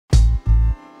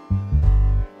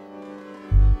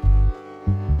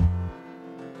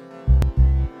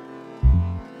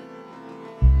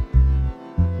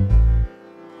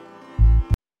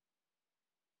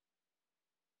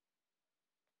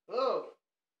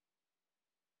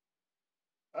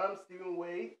I'm Stephen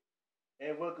Wade,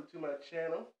 and welcome to my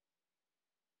channel.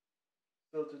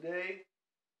 So today,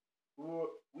 we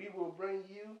will bring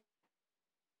you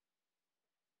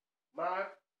my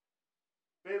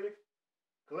favorite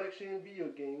collection of video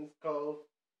games called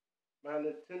my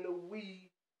Nintendo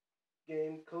Wii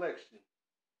game collection.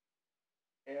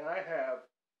 And I have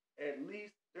at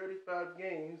least 35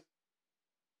 games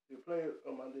to play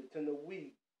on my Nintendo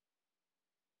Wii.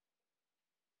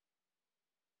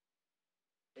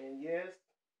 And yes,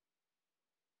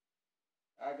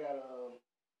 I got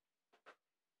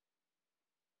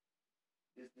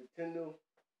this Nintendo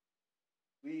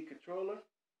Wii controller.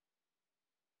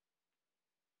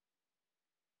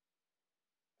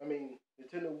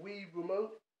 Nintendo Wii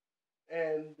remote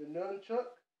and the nunchuck.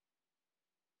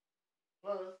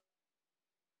 Plus,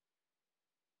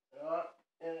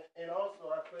 and also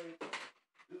I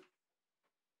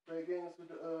play games with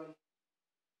the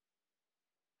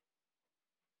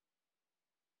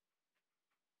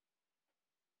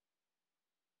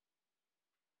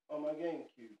on my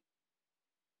GameCube.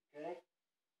 Okay,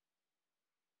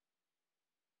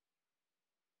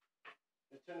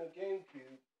 Nintendo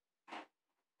GameCube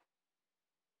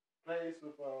plays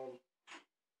with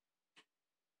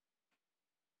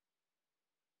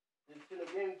Nintendo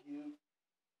GameCube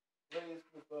plays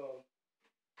with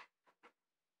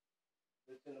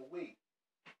Nintendo Wii,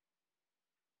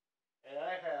 and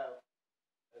I have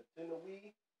Nintendo Wii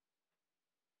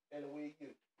and a Wii U.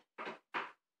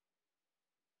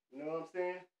 You know what I'm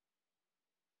saying?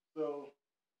 So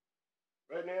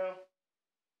right now,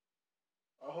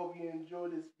 I hope you enjoy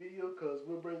this video because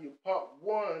we'll bring you part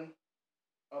 1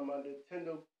 of my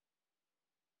Nintendo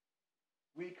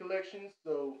Wii collection.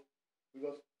 So we're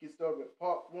gonna get started with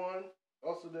part 1.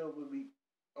 Also, there will be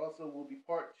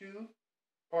part 2,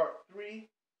 part 3,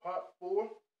 part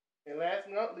 4, and last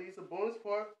but not least, a bonus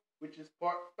part, which is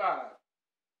part 5.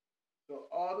 So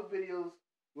all the videos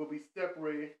will be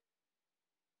separated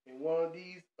in one of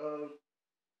these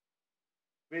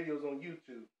videos on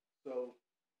YouTube. So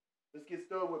let's get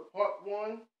started with part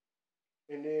 1,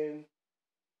 and then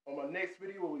on my next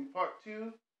video will be part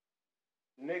 2.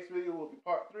 The next video will be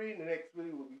part 3. The next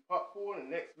video will be part 4. And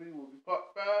the next video will be part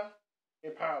 5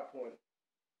 in PowerPoint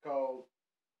called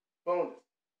Bonus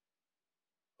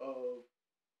of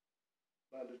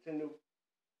my Nintendo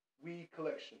Wii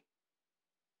collection.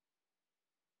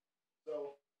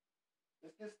 So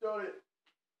let's get started.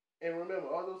 And remember,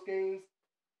 all those games,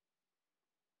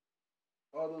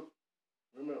 all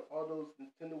those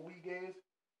Nintendo Wii games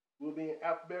will be in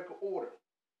alphabetical order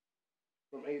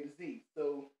from A to Z.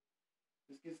 So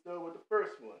let's get started with the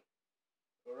first one.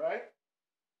 Alright?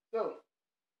 So,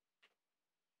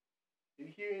 if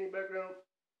you hear any background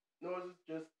noises,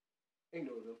 just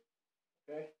ignore them.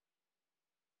 Okay?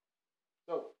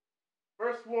 So,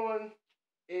 first one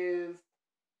is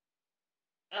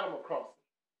Animal Crossing.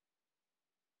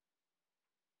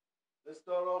 Let's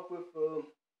start off with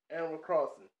Animal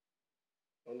Crossing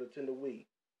on Nintendo Wii.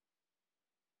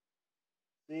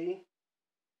 See?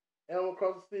 Animal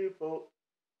Crossing City Folk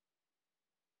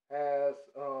has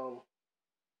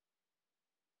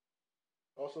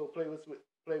also play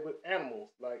with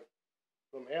animals, like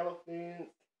from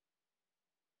elephants,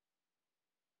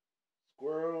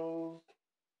 squirrels,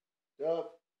 duck,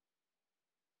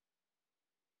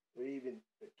 or even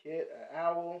a cat, an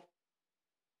owl.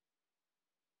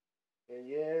 And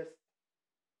yes,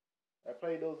 I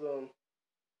played those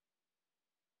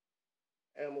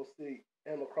Animal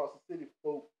Crossing City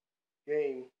Folk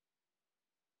game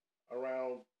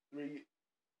around 2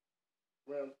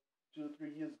 or 3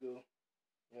 years ago.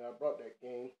 And I brought that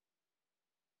game.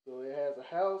 So it has a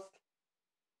house,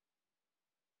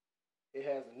 it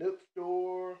has a Nook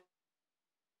store,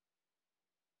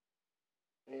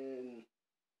 and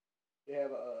they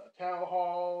have a town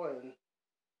hall, and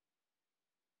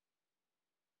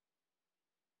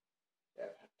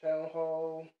and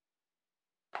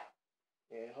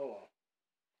hold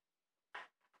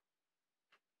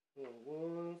on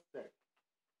 1 second.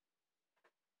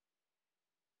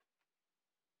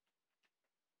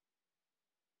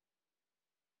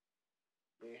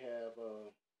 They have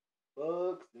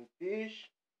bugs and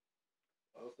fish.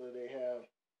 Also, they have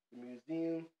the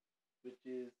museum, which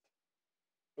is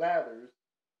Blathers,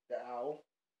 the owl.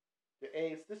 The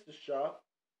A sister shop,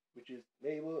 which is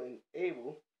Mabel and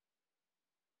Abel.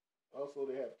 Also,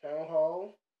 they have town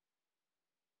hall,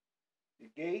 the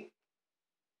gate,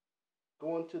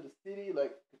 going to the city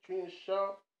like Katrina's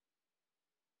shop.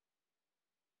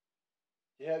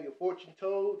 You have your fortune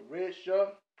told, the red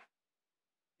shop.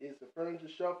 It's a furniture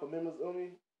shop for members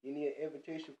only. You need an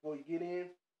invitation before you get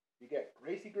in. You got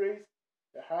Gracie Grace,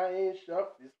 the high-end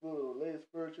shop. It's full of the latest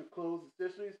furniture, clothes,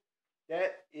 accessories.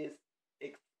 That is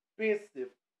expensive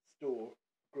store,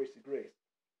 Gracie Grace.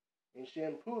 And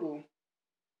Shampoodle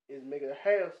is making a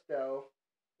hairstyle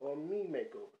on me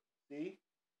makeover. See?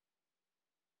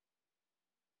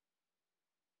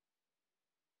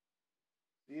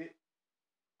 See it?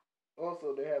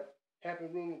 Also, they have Happy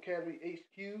Room Academy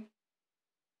HQ.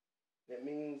 That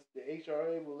means the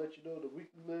HRA will let you know the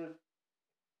weekly live.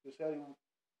 Just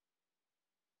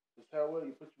how well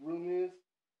you put your room is.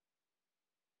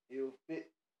 It'll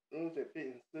fit rooms that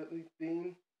fit instantly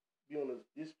theme. Be on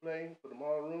the display for the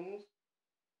mall rooms.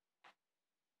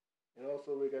 And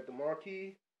also we got the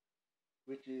marquee,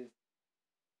 which is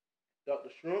Dr.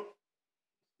 Shrimp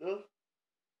stuff.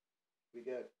 We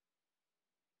got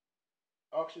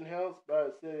Auction House by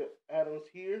Celia Adams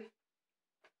here,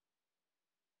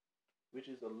 which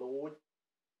is a Lord.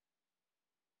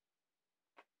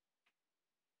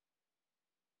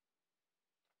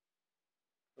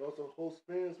 Also host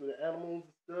friends with the animals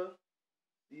and stuff.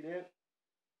 See that?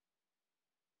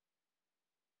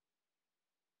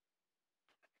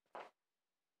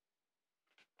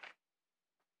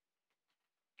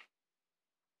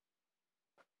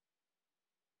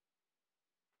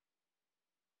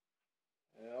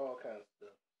 And all kinds of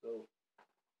stuff. So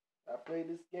I play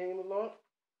this game a lot.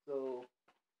 So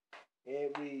you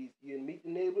can meet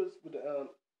the neighbors with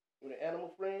the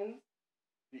animal friends.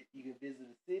 You can visit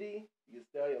the city. You can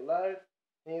style your life.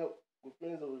 Hang out with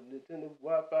friends over the Nintendo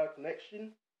Wi-Fi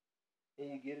connection, and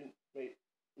you get a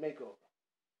makeover.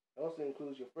 It also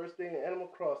includes your first day in Animal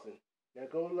Crossing. Now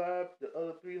go live the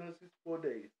other 364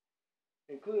 days,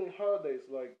 including holidays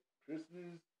like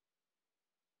Christmas,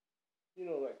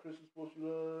 like Christmas 4th of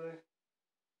July,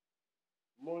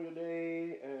 Memorial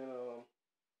Day, and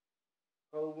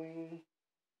Halloween,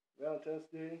 Valentine's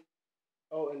Day.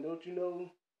 Oh, and don't you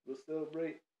know we'll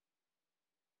celebrate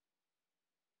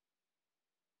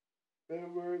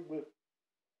February with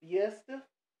Fiesta,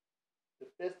 the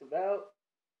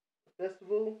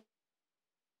festival,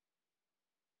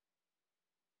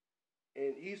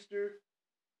 and Easter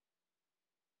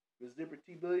with Zipper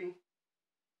T Buddy.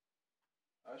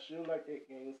 I sure like that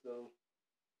game, so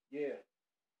yeah.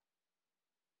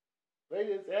 Play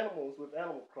this animals with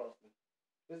Animal Crossing.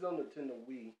 It's on Nintendo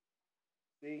Wii.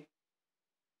 See?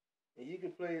 And you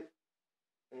can play it,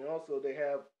 and also they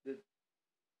have the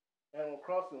Animal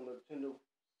Crossing on Nintendo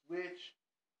Switch,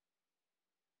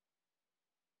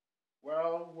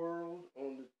 Wild World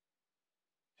on the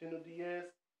Nintendo DS,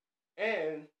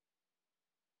 and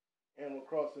Animal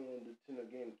Crossing on the Nintendo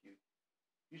GameCube.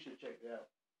 You should check it out.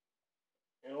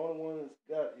 And the only one that's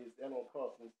got is Animal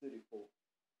Crossing City Folk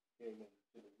game on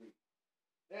the Nintendo Wii.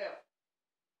 Now,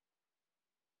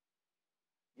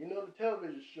 you know the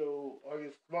television show Are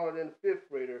You Smarter Than a Fifth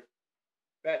Grader?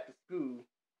 Back to School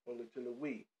on the Nintendo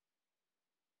Wii.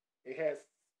 It has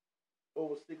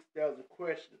over 6,000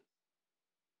 questions.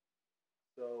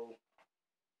 So,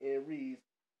 it reads,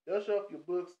 dust off your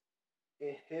books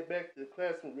and head back to the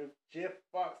classroom with Jeff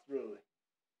Foxworthy.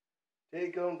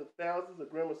 Take on the thousands of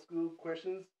grammar school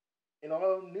questions in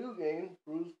all new game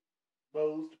proves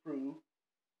bows to prove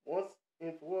once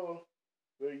and for all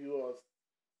where you are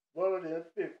smarter than a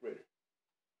fifth grader.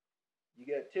 You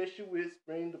got test your wits,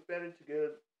 bring the family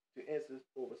together to answer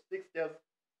over 6,000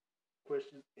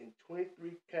 questions in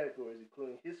 23 categories,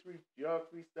 including history,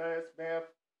 geography, science, math,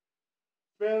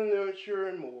 spelling, literature,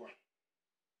 and more.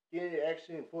 Get into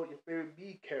action and put your favorite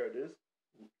B characters.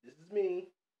 This is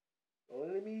me.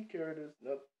 Only the B characters,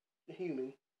 not the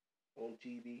human, on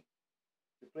TV.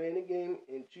 To play in the game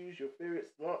and choose your favorite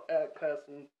smart art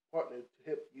classroom partner to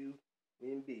help you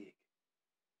win big.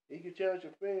 You can challenge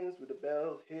your friends with a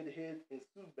battle head-to-head and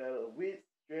suit battle of wits,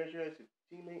 strategize your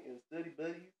teammate and study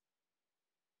buddies,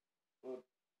 or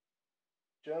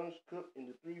challenge cook in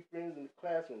the three friends in the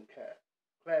classroom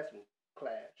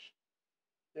clash.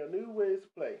 There are new ways to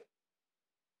play.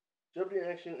 Jump in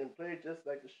action and play just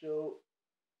like the show,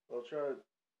 or try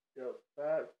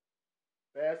five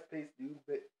fast-paced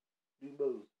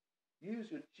duos.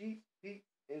 Use your cheats, peeks,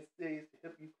 and stays to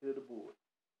help you clear the board.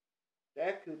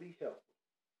 That could be helpful.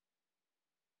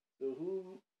 So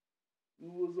who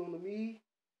was on the me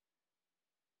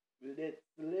with that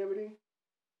celebrity?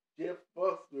 Jeff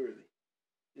Foxworthy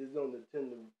is on the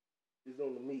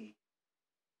me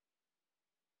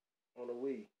on the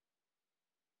Wii.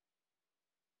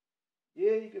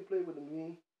 Yeah, you can play with the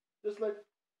me, just like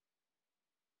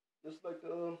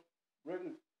the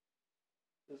regular,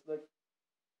 just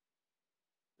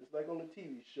like on the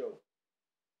TV show.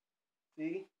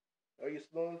 See, are you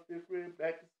slow in fifth grade?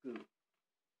 Back to school.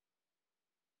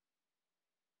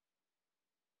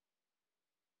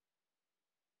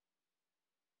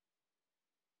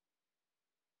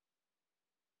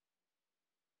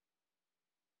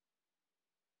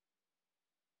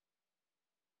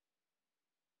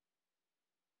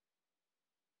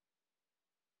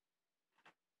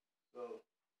 So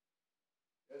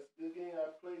that's a good game.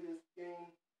 I played this game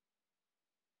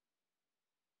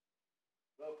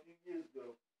about a few years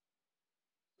ago.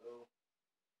 So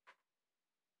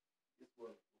it's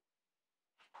wonderful.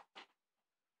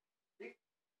 Big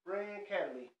Brain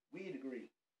Academy, we agree.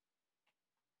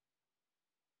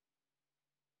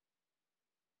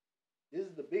 This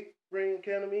is the Big Brain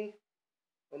Academy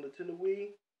on the Nintendo Wii.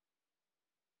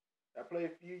 I played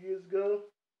a few years ago.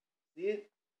 See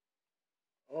it?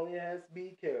 Only has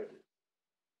B characters.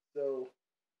 So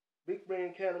Big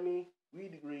Brain Academy, we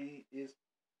agree, is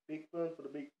big fun for the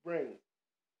big brains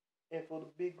and for the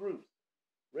big groups.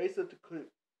 Race up to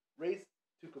race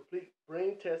to complete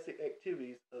brain testing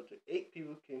activities up to 8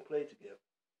 people can play together.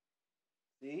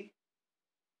 See?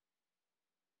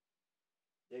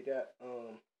 They got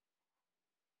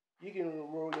you can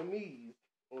enroll your Mii's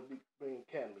on Big Brain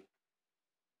Academy.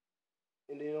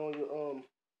 And then on your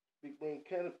Big Brain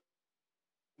Academy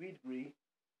we agree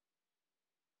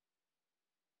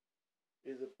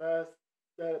is a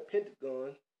five-sided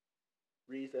pentagon.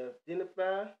 Reads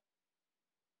identify,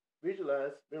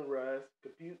 visualize, memorize,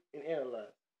 compute, and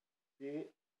analyze. See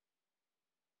it?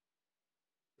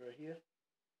 Right here.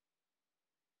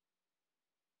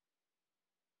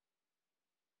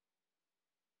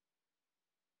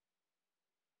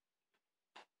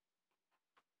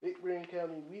 Big Brain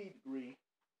Academy we agree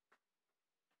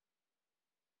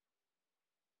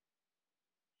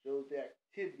shows the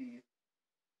activities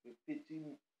with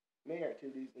 15 main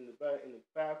activities in the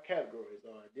 5 categories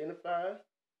are identify,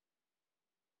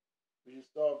 which is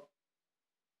solve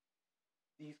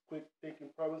these quick thinking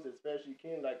problems as fast as you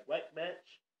can, like white match,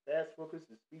 fast focus,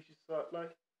 and species sort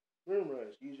like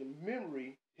memorize. Use your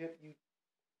memory to help you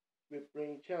with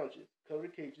brain challenges, cover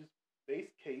cages, base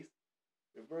case,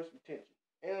 reverse retention.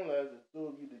 Analyze and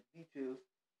absorb you the details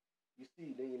you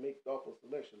see, then you make thoughtful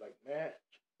selection like match,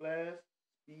 blast,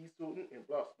 speed sorting, and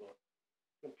block spot.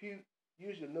 Compute,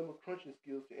 use your number crunching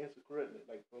skills to answer correctly,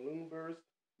 like balloon burst,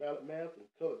 ballot math, and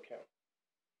color count.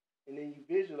 And then you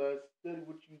visualize, study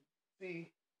what you see,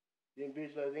 then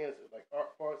visualize the answer, like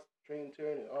art parts, train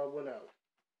turn, and all one out.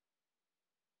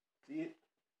 See it?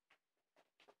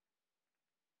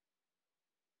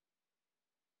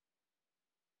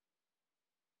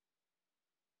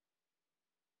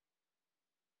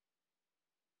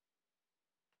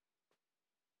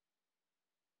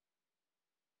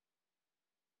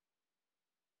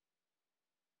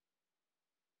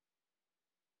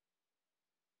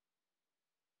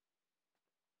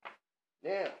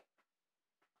 Now,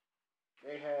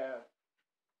 they have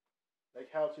like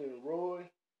how to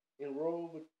enroll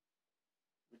with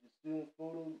the student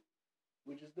photo,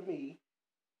 which is the me.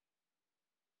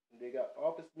 And they got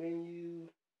office menu,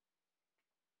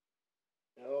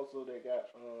 and also they got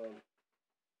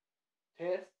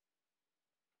test,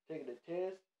 taking the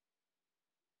test,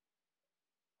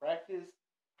 practice,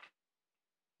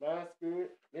 mind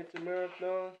spirit, mental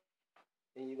marathon,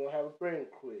 and you're gonna have a brain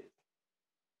quiz,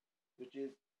 which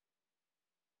is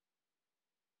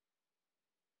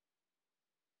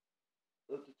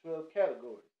up to 12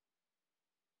 categories,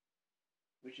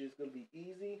 which is gonna be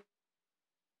easy,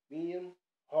 medium,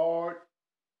 hard,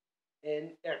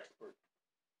 and expert.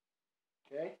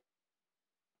 Okay?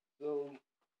 So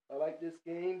I like this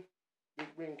game, Big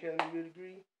Brain Academy really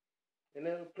agree. And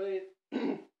never played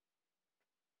it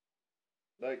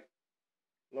like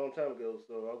a long time ago,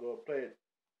 so I'll go play it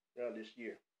around this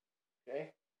year.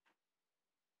 Okay?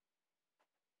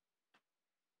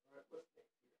 Alright, what's next here?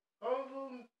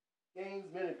 Carnival Games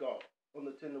Mini Golf on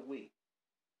the Nintendo Wii.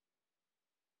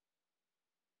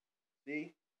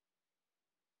 See?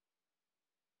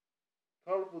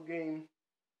 Carnival game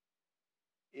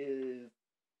is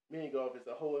mini golf. It's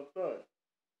a whole lot of fun.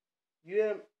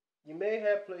 You may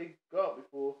have played golf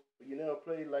before, but you never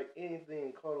played like anything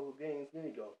in Carnival Games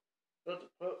mini golf. Up to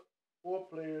 4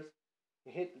 players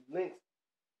can hit the links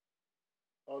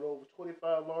on over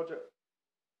 25 larger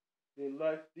than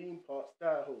life theme park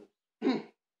style holes.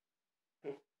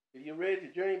 If you're ready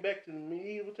to journey back to the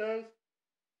medieval times,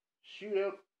 shoot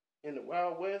up in the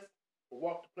Wild West, or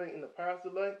walk the plank in the Pirates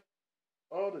of Light,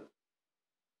 all the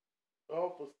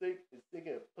all for stake is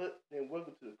thinking of putt, then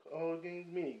welcome to the Carnival Games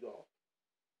mini golf.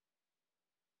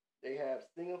 They have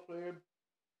single player,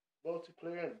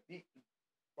 multiplayer, and beat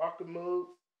rocket modes.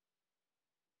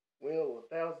 Win over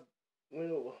 1,000,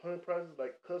 win over 100 prizes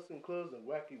like custom clubs and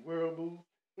wacky whirlpools.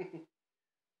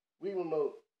 Wii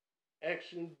remote,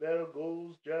 action, battle,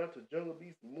 goals, drive to jungle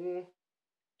beasts, and more.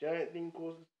 Giant theme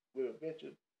courses with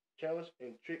adventure, challenge,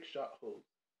 and trick shot holes.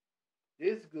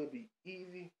 This is gonna be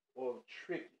easy or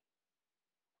tricky.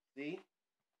 See?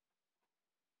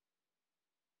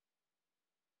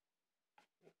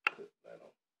 put that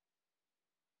on.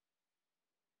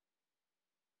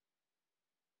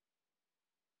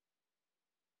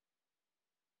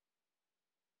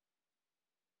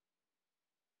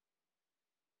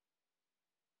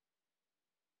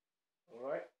 All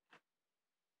right.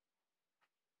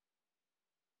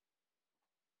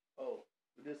 Oh,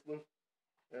 for this one,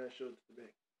 and I showed it to the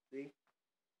back. See?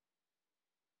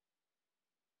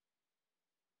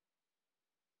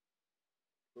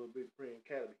 For Big Brain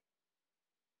Academy.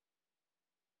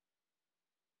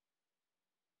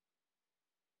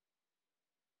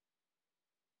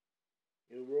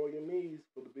 Enroll your Me's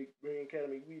for the Big Brain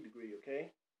Academy Weed degree,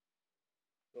 okay?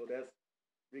 So that's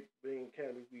Big Brain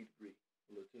Academy Weed degree.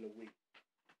 Lieutenant Weed.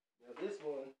 Now this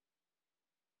one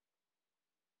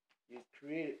is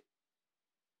created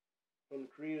from the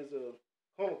creators of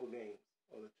Carnival Games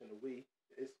on Lieutenant Weed.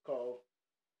 It's called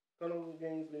Carnival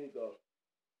Games Mini Golf.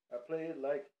 I played it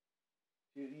like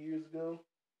 2 years ago,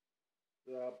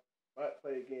 so I might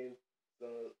play again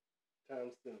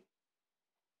sometime soon.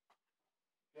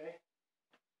 Okay?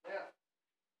 Now,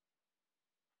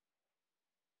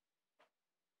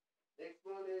 next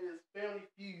one is Family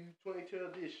Feud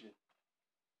 2012 edition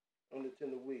on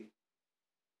Nintendo Wii.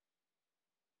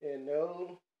 And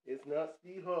no, it's not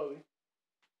Steve Harvey.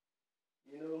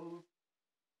 You know who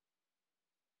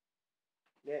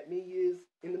that me is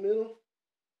in the middle?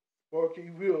 Sparky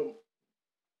Will.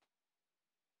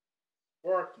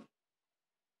 Sparky.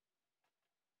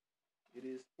 It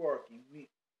is Sparky. Wheat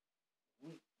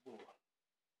boy.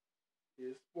 It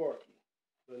is Sparky,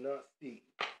 but not Steve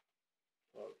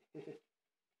Harvey.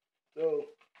 So,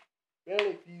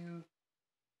 Family Feud,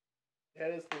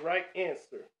 that is the right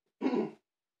answer.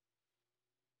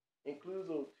 Includes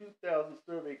over 2,000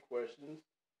 survey questions.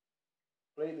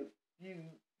 Play the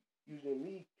feud using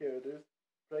me characters.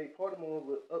 Play party mode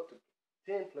with up to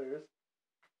 10 players.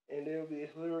 And there will be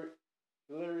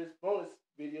hilarious bonus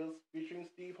videos featuring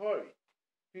Steve Harvey.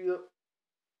 Feud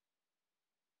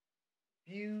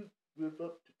with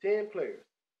up to 10 players.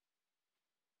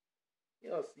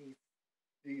 Y'all see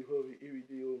Steve Harvey every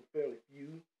day on Family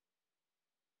Feud.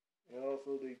 And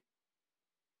also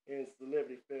and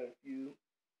Celebrity Family Feud.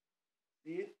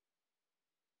 See it?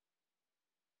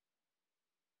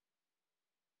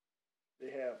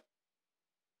 They have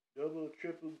double,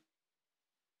 triple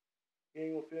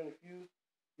game on Family Feud.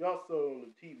 Y'all saw it on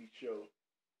the TV show.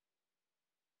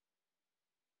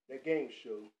 That game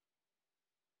show.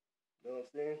 You know what I'm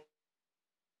saying?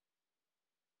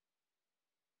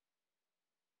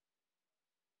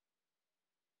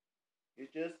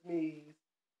 It's just me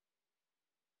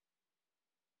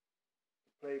to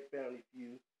play Family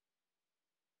Feud.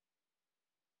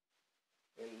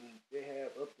 And they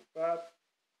have up to five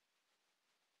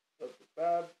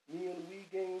me and the Wii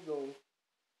games on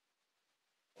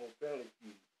Family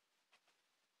Feud.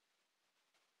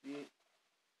 See it?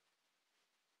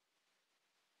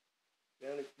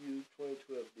 Family Feud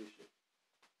 2012 edition.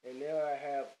 And now I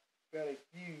have Family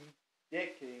Feud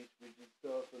Decades, which is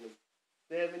stuff from the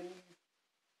 70s,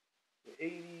 the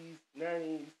 80s,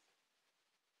 90s,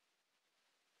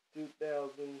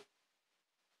 2000,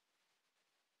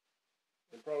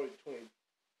 and probably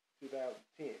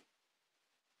 2010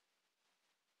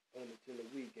 on the Nintendo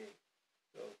Wii game.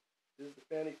 So this is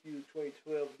the Family Feud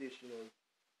 2012 edition on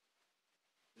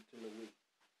Nintendo Wii.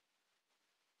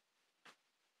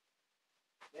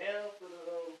 Now for the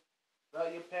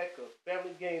value pack of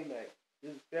Family Game Night.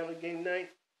 This is Family Game Night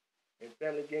and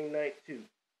Family Game Night 2.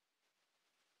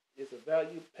 It's a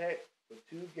value pack for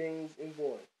 2 games in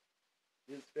 1.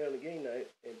 This is Family Game Night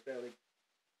and Family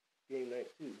Game Night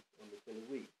 2 on the Nintendo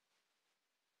Wii.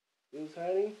 Who's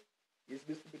hiding? It's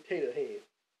Mr. Potato Head.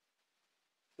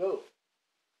 So,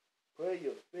 play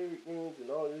your favorite games in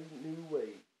all these new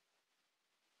ways.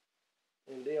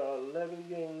 And there are 11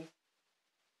 games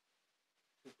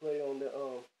to play on the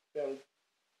Family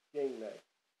Game Night.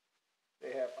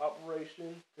 They have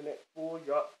Operation, Connect 4,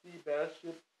 Yahtzee,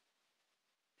 Battleship,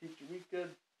 Teacherika,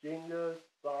 Jenga,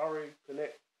 Sorry,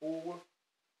 Connect 4,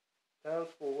 Times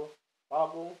 4,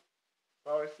 Boggle,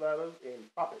 Sorry Sliders, and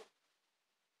Pop It.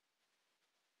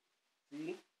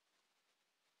 See?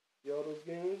 See all those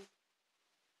games?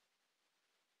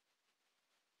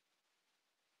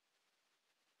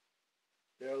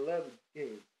 There are 11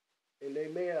 games. And they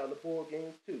may have the board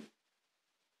games too.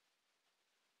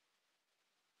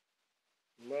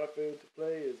 My favorite to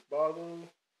play is Boggle,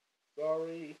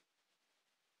 Sorry,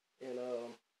 and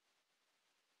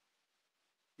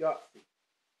Yahtzee.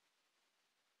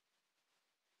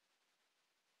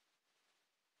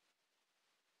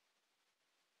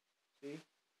 See?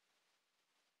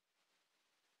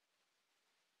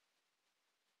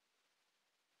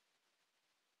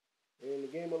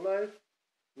 Game of Life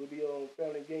will be on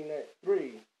Family Game Night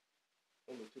 3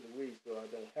 on the Nintendo Wii, so I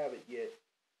don't have it yet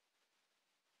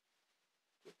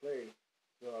to play.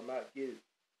 So I might get it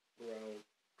around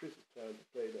Christmas time to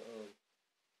play the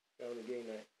Family Game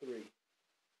Night 3 on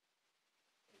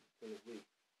the Nintendo Wii.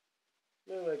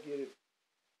 Maybe I get it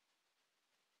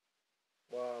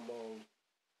while I'm on,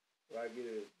 or I get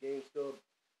it at GameStop,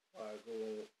 or I go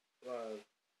online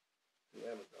to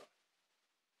Amazon.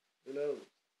 Who knows?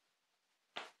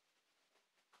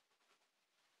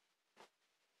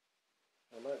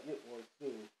 I might get one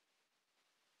soon.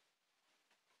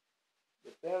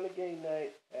 The Family Game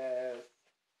Night has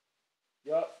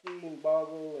Yahtzee and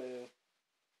Boggle and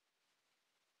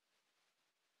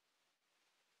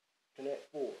Connect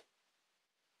 4.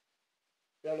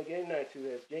 Family Game Night 2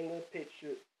 has Jenga,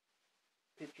 Picture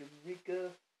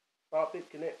Rica, Pop It,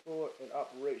 Connect 4, and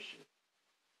Operation.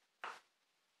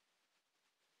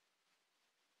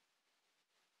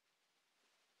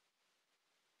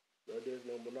 So there's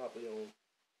no Monopoly on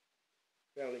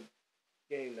Family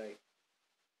Game Night.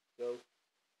 So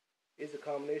it's a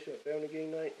combination of Family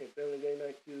Game Night and Family Game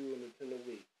Night 2 on Nintendo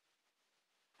Wii.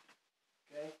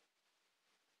 Okay?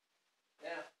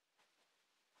 Now,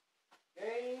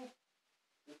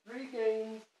 the 3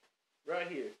 games right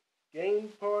here. Game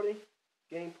Party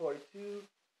 2,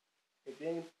 and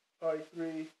Game Party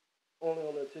 3 only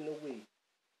on Nintendo Wii.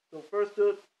 So first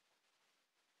up,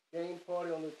 Game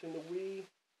Party on Nintendo Wii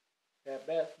have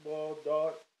basketball,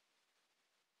 darts,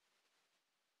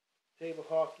 table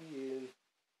hockey,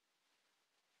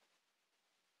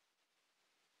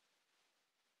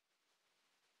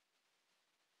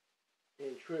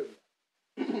 and trivia.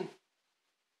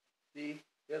 See,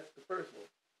 that's the first one.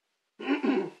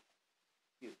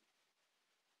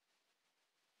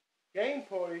 Game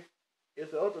Party is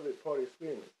the ultimate party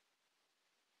experience,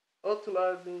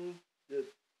 utilizing the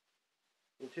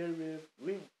intuitive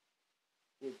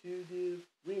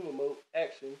remote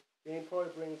action. Game Party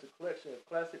brings a collection of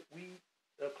classic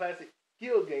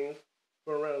skill games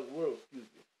from around the world.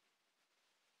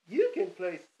 You can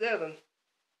play 7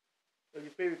 of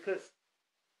your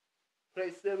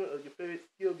favorite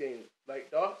skill games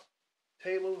like darts,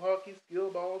 table hockey,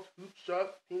 skill balls, hoop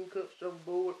shot, ping cup,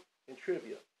 shuffleboard, and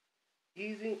trivia.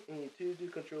 Easy and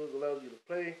intuitive controls allows you to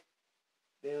play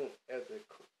them as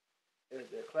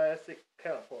their classic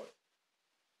counterparts.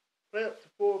 Play up to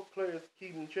 4 players,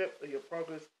 keeping track of your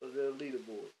progress of their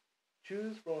leaderboards.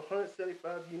 Choose from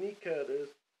 175 unique characters,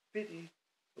 50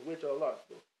 of which are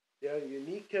lockable. They are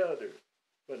unique characters,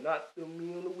 but not the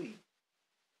me on the Wii.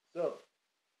 So,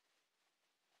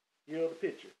 here are the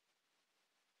picture.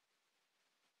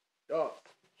 Darts,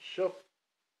 shuffle,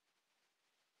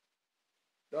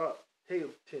 darts,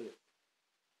 table tennis,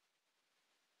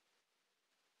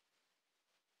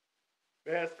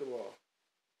 basketball,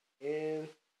 and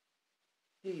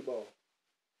skee ball.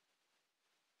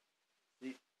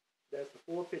 See, that's the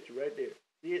 4 picture right there.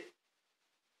 See it?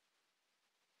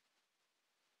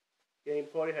 Game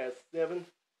Party has 7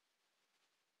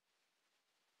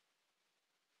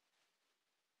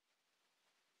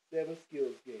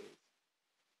 skills games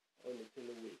on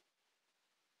Nintendo Wii.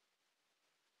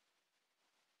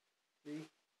 See?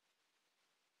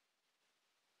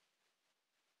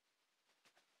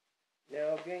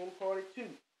 Now Game Party 2.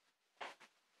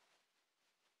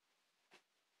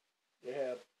 They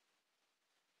have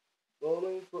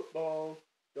bowling, football,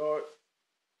 darts,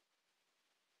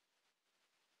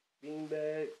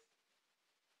 beanbags,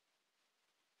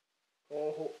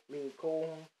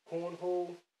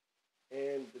 cornhole,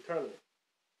 and the tournament.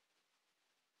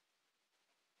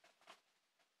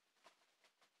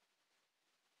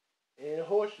 And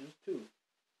horseshoes too.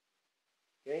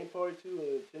 Game Party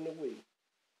 2 and Nintendo Wii.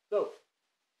 So,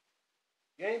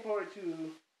 Game Party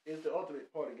 2 is the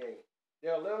ultimate party game.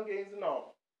 There are 11 games in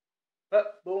all.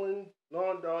 Putt, bowling,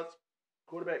 lawn darts,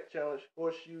 quarterback challenge,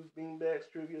 horseshoes, beanbags,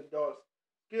 trivia, darts,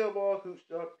 skill ball, hoop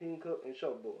shot, ping cup, and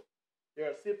shuffleboard. There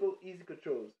are simple, easy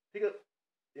controls. Pick up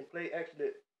and play action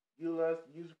that utilize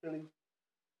the user-friendly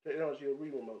technology of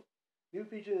Wii Remote. New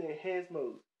features and enhanced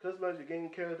modes. Customize your game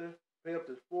character. Play up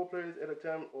to 4 players at a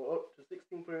time or up to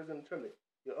 16 players in the tournament.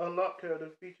 Your unlocked character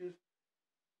features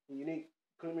and unique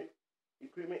equipment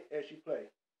as you play.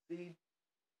 See?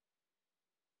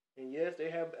 And yes, they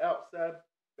have the outside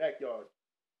backyard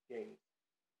games.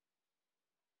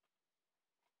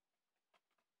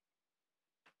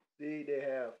 See, they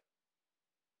have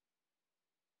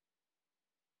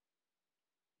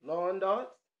lawn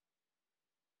darts,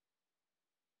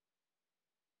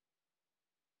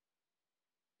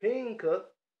 ping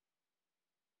cup,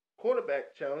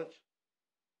 quarterback challenge,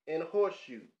 and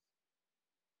horseshoes.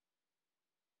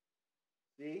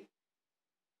 See?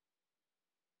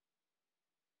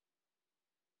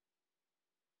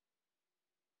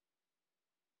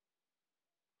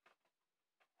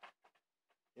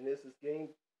 And this is Game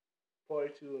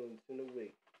Party 2 on Nintendo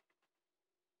Wii.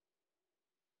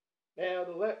 Now,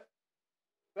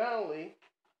 finally,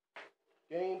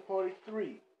 Game Party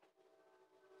 3.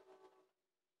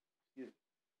 Excuse me.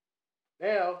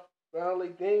 Now, finally,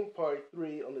 Game Party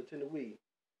 3 on Nintendo Wii.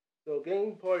 So,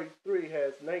 Game Party 3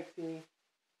 has 19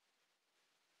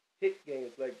 hit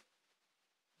games like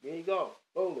mini golf,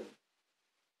 bowling,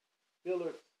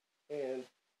 billiards, and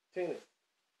tennis.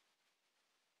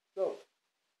 So,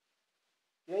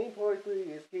 Game Party 3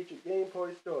 is featured Game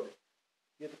Party Starter.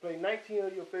 You have to play 19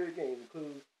 of your favorite games,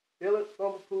 including billiards,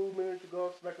 bumper pool, miniature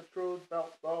golf, smack controls,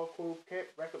 bounce ball, cool cat,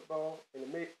 racquetball, and a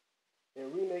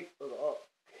remake of the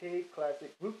arcade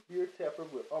classic Root Beer Tapper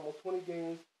with almost 20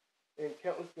 games and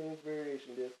countless games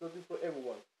variation. There's something for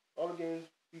everyone. All the games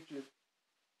feature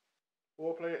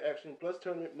 4-player action plus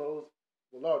tournament modes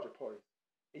with larger parties.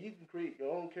 And you can create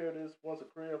your own characters once a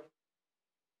career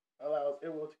allows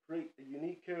everyone to create the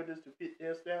unique characters to fit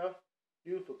their style.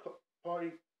 Due for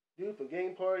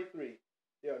Game Party 3,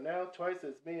 there are now twice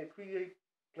as many create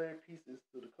player pieces,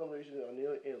 so the combinations are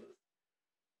nearly endless.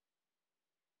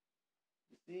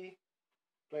 You see,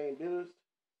 playing billiards,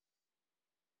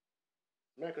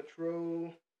 smack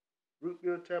control, root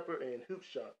beer tapper, and hoop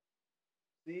shot.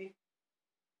 See?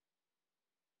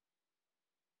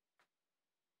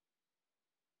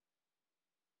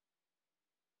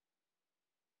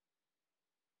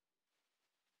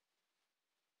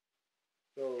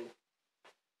 So,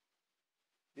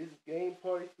 this is Game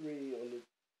Party 3 on the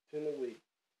Nintendo Wii.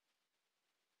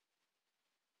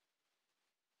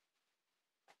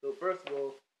 So first of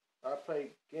all, I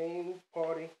played Game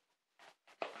Party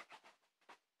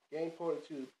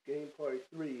 2, Game Party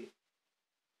 3 a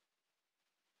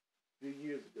few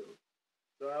years ago.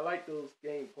 So I like those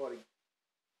Game Party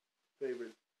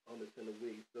favorites on the Nintendo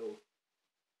Wii. So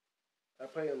I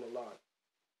play them a lot.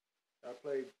 I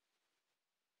played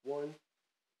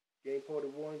Game Party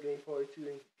 1, Game Party 2,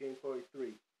 and Game Party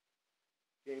 3.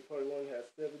 Game Party 1 has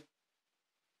 7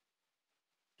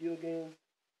 skill games.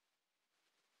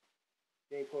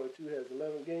 Game Party 2 has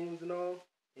 11 games in all.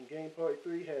 And Game Party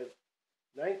 3 has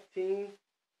 19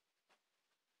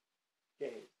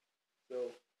 games.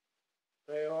 So,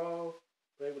 play all,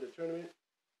 play with a tournament,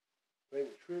 play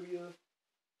with trivia.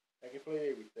 I can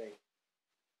play everything.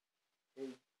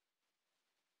 And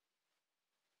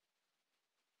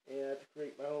I have to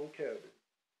create my own characters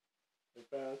and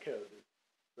find characters.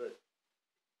 But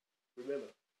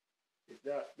remember, it's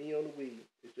not me on the Wii.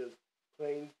 It's just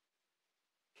plain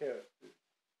characters.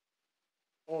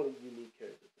 Only unique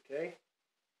characters, okay?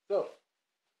 So,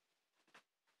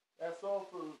 that's all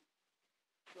so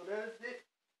that's it.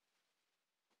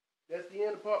 That's the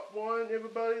end of part 1,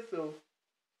 everybody. So,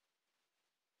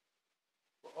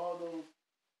 for all those,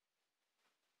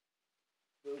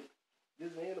 so this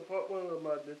is the end of part 1 of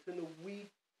my Nintendo Wii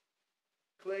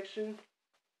collection.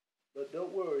 But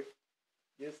don't worry,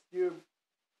 there's still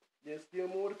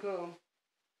more to come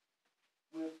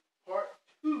with part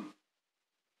 2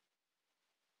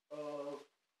 of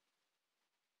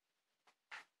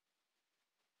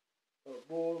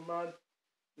more of my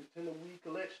Nintendo Wii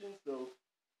collection. So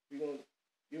we're gonna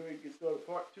get ready to get started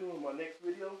part 2 in my next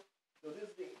video. So this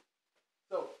is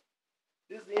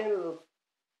the end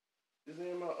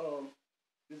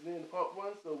of part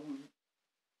 1. So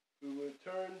we will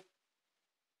return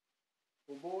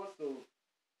for more. So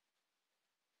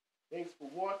thanks for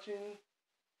watching.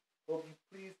 Hope you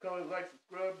please comment, like,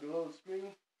 subscribe below the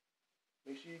screen.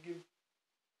 Make sure you give.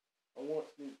 I want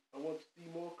to see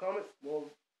more comments, more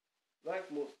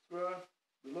likes, more subscribe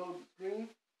below the screen.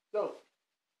 So,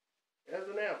 as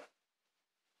of now,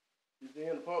 this is the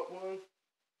end of part 1.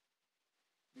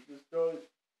 We just started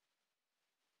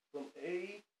from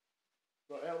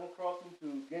Animal Crossing to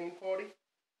Game Party,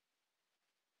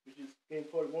 which is Game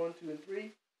Party 1, 2, and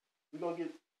 3. We're gonna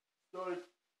get started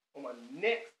on my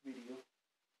next video,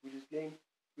 which is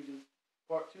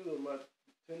part 2 of my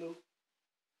Nintendo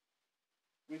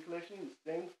Wii collection.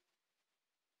 At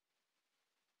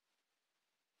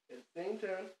the same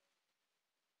time,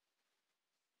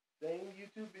 same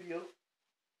YouTube video,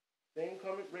 same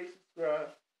comment, rate, subscribe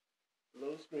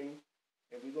below the screen,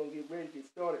 and we're gonna get ready to get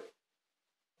started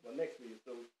on my next video.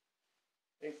 So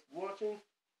thanks for watching.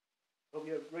 Hope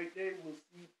you have a great day. We'll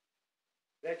see you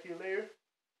back here later,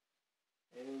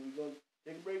 and we're gonna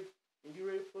take a break.